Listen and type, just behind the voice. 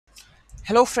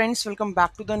Hello friends, welcome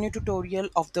back to the new tutorial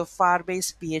of the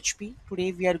Firebase PHP.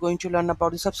 Today we are going to learn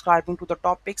about the subscribing to the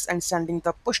topics and sending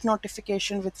the push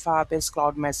notification with Firebase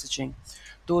Cloud Messaging.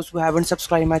 Those who haven't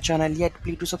subscribed my channel yet,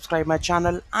 please do subscribe my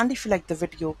channel, and if you like the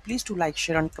video, please do like,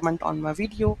 share and comment on my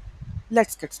video.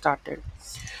 Let's get started.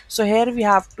 So here we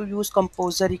have to use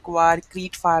composer require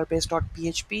create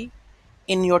firebase.php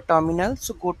in your terminal.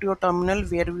 So go to your terminal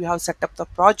where we have set up the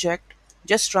project.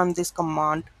 Just run this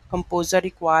command composer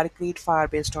require create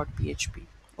firebase.php.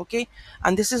 Okay,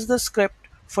 and this is the script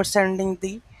for sending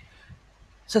the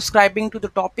subscribing to the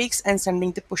topics and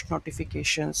sending the push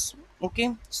notifications.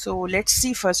 Okay, so let's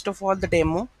see first of all the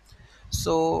demo.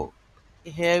 So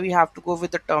here we have to go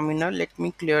with the terminal. Let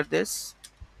me clear this.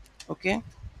 Okay,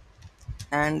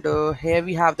 and here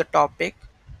we have the topic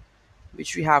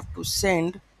which we have to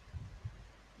send.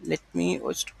 Let me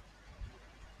just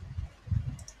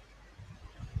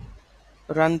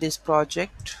run this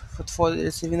project for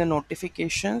receiving the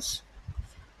notifications,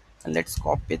 and let's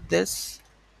copy this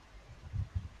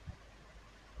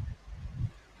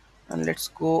and let's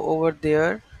go over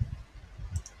there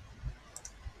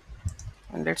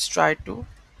and let's try to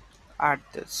add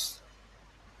this,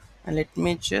 and let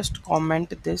me just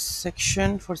comment this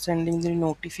section for sending the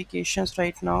notifications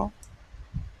right now.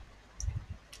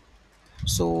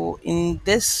 So in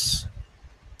this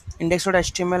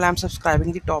index.html I'm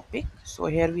subscribing the topic, so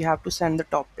here we have to send the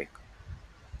topic.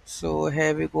 So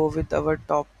here we go with our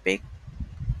topic,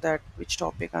 that which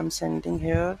topic I'm sending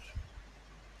here,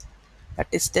 that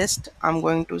is test. I'm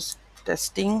going to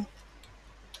testing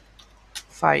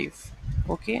 5.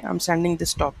 Okay, I'm sending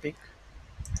this topic.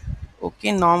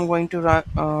 Okay, now I'm going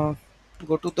to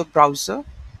go to the browser.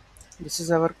 This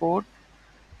is our code.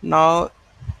 Now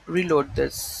reload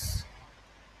this.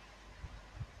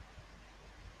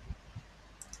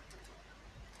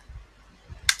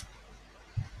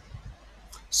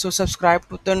 So subscribe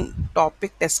to the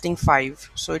topic testing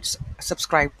 5. So it's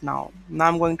subscribed now. Now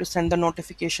I'm going to send the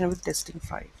notification with testing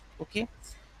 5. Okay,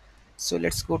 so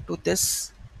let's go to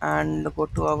this and go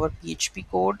to our PHP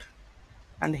code,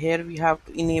 and here we have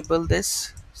to enable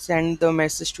this send the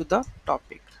message to the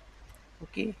topic.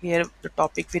 Okay, here the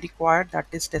topic we require, that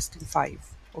is testing 5.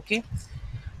 Okay,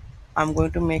 I'm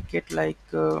going to make it like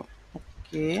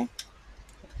okay,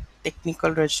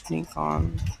 technical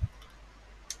Rajnikant.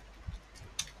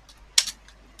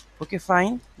 Okay,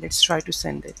 fine, let's try to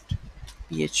send it.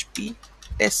 PHP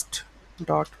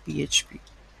test.php.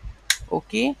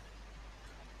 Okay,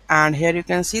 and here you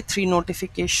can see 3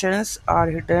 notifications are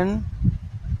hidden.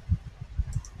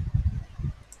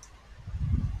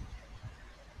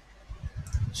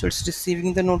 So it's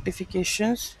receiving the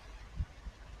notifications.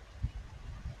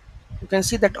 You can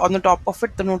see that on the top of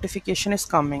it the notification is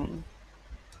coming.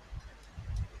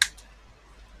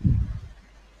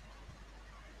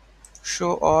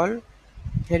 Show all.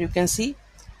 Here you can see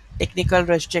technical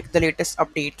rush, check the latest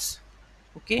updates.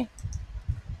 Okay,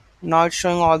 now it's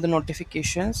showing all the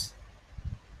notifications.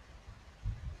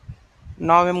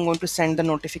 Now I'm going to send the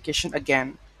notification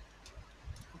again.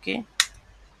 Okay,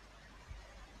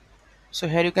 so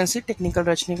here you can see technical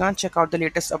Rajnikant, check out the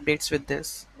latest updates with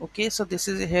this. Okay, so this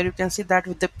is, here you can see that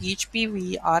with the PHP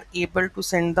we are able to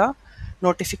send the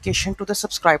notification to the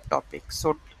subscribe topic.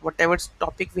 So whatever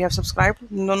topic we have subscribed,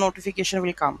 no notification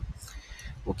will come.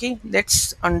 Okay,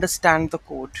 let's understand the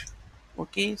code.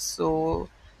 Okay, so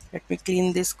let me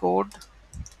clean this code.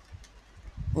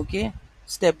 Okay,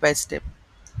 step by step.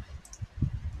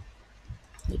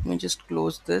 Let me just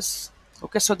close this.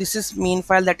 Okay, so this is main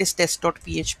file, that is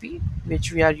test.php,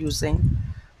 which we are using.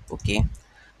 Okay,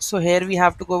 so here we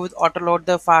have to go with autoload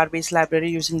the Firebase library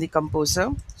using the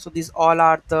composer. So these all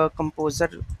are the composer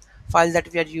file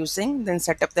that we are using. Then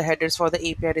set up the headers for the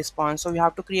API response. So we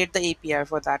have to create the API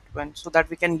for that one so that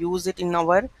we can use it in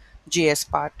our JS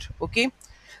part. Okay,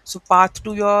 so path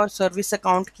to your service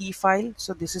account key file,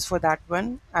 so this is for that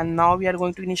one. And now we are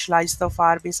going to initialize the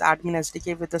Firebase admin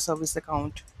SDK with the service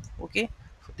account. Okay,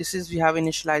 this is we have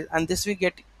initialized, and this we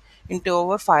get into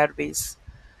our Firebase.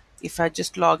 If I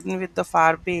just log in with the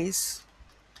Firebase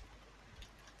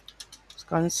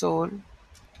console,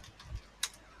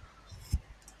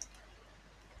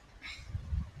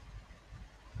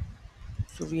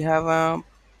 so we have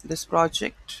this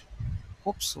project,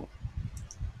 hope so,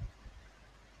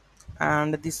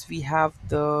 and this we have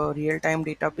the real-time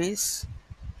database,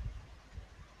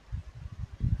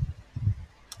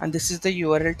 and this is the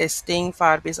URL testing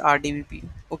Firebase RDBP.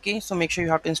 Okay, so make sure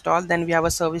you have to install. Then we have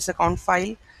a service account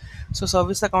file. So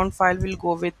service account file will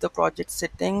go with the project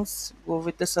settings, go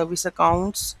with the service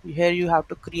accounts. Here you have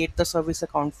to create the service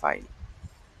account file.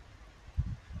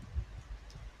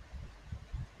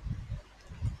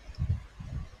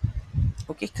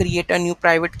 Okay, create a new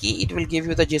private key. It will give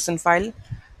you the JSON file.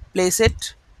 Place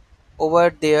it over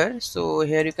there. So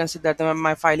here you can see that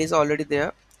my file is already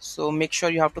there, so make sure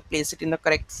you have to place it in the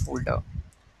correct folder.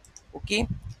 Okay,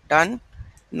 done.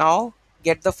 Now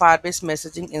get the Firebase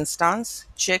messaging instance,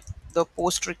 check the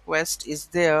post request is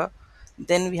there,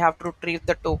 then we have to retrieve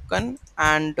the token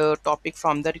and topic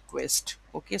from the request.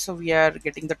 Okay, so we are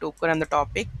getting the token and the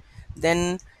topic.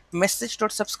 Then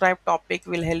message.subscribe topic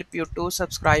will help you to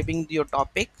subscribing your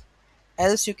topic,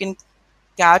 else you can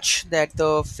catch that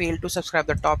the fail to subscribe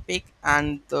the topic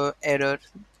and the error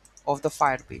of the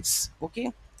Firebase.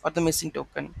 Okay, or the missing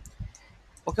token.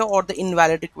 Okay, or the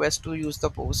invalid request to use the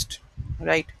post.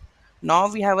 Right,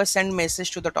 now we have a send message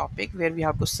to the topic where we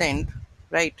have to send.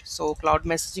 Right, so cloud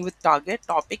messaging with target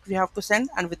topic we have to send,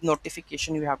 and with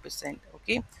notification you have to send.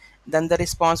 Okay, then the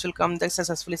response will come that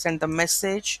successfully send the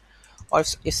message, or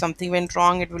if something went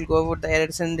wrong it will go over the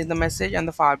error send in the message and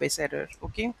the Firebase error.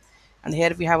 Okay, and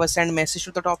here we have a send message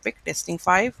to the topic testing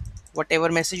 5, whatever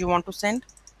message you want to send,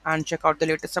 and check out the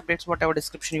latest updates, whatever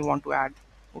description you want to add.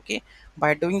 Okay,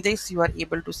 by doing this you are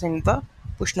able to send the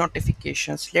push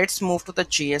notifications. Let's move to the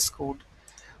JS code.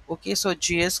 Okay, so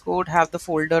JS code have the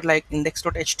folder like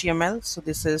index.html. So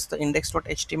this is the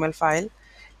index.html file.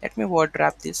 Let me word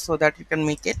wrap this so that you can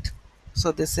make it.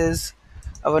 So this is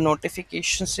our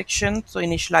notification section. So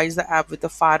initialize the app with the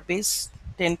Firebase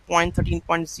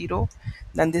 10.13.0.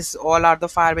 Then this all are the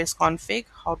Firebase config.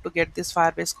 How to get this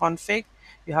Firebase config?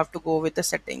 You have to go with the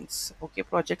settings. Okay,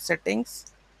 project settings,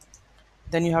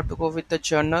 then you have to go with the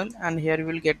journal, and here you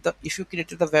will get the, if you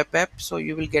created the web app, so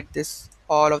you will get this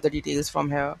all of the details from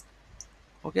here.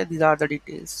 Okay, these are the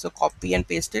details, so copy and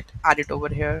paste it, add it over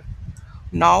here.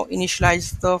 Now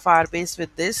initialize the Firebase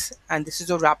with this, and this is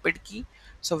a rapid key.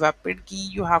 So rapid key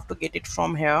you have to get it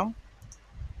from here.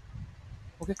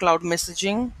 Okay, cloud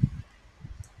messaging,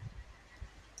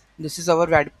 this is our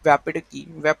rapid key,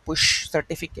 web push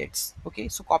certificates. Okay,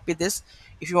 so copy this.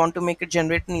 If you want to make it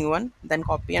generate new one, then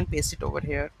copy and paste it over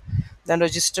here. Then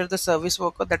register the service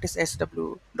worker, that is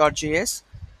sw.js.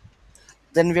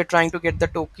 Then we are trying to get the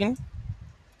token,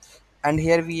 and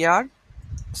here we are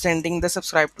sending the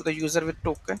subscribe to the user with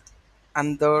token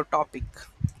and the topic.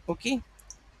 Okay,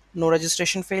 no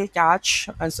registration failed, catch,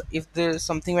 and if there's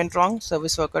something went wrong,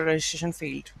 service worker registration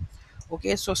failed.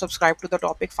 Okay, so subscribe to the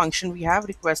topic function we have,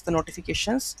 request the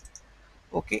notifications.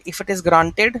 Okay, if it is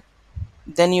granted,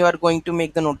 then you are going to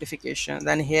make the notification.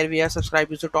 Then here we are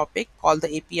subscribe user topic, call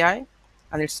the API,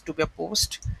 and it's to be a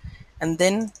post. And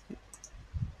then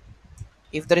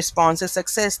if the response is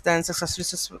success, then successfully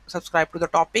subscribe to the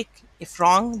topic. If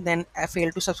wrong, then I fail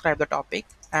to subscribe the topic,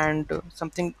 and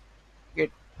something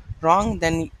get wrong,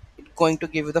 then it's going to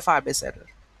give you the Firebase error.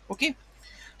 Okay,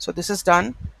 so this is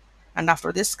done, and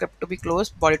after this, script to be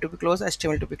closed, body to be closed,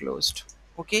 HTML to be closed.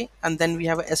 Okay, and then we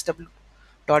have a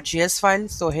sw.js file.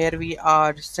 So here we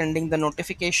are sending the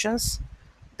notifications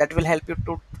that will help you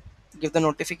to give the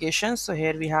notifications. So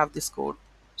here we have this code.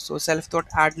 So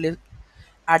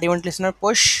add event listener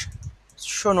push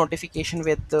show notification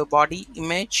with the body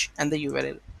image and the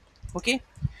URL. Okay,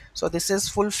 so this is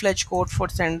full-fledged code for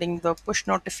sending the push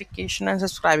notification and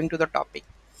subscribing to the topic.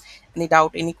 Any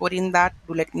doubt, any query in that,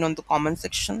 do let me know in the comment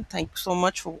section. Thank you so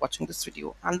much for watching this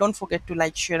video, and don't forget to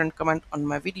like, share and comment on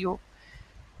my video.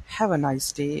 Have a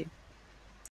nice day.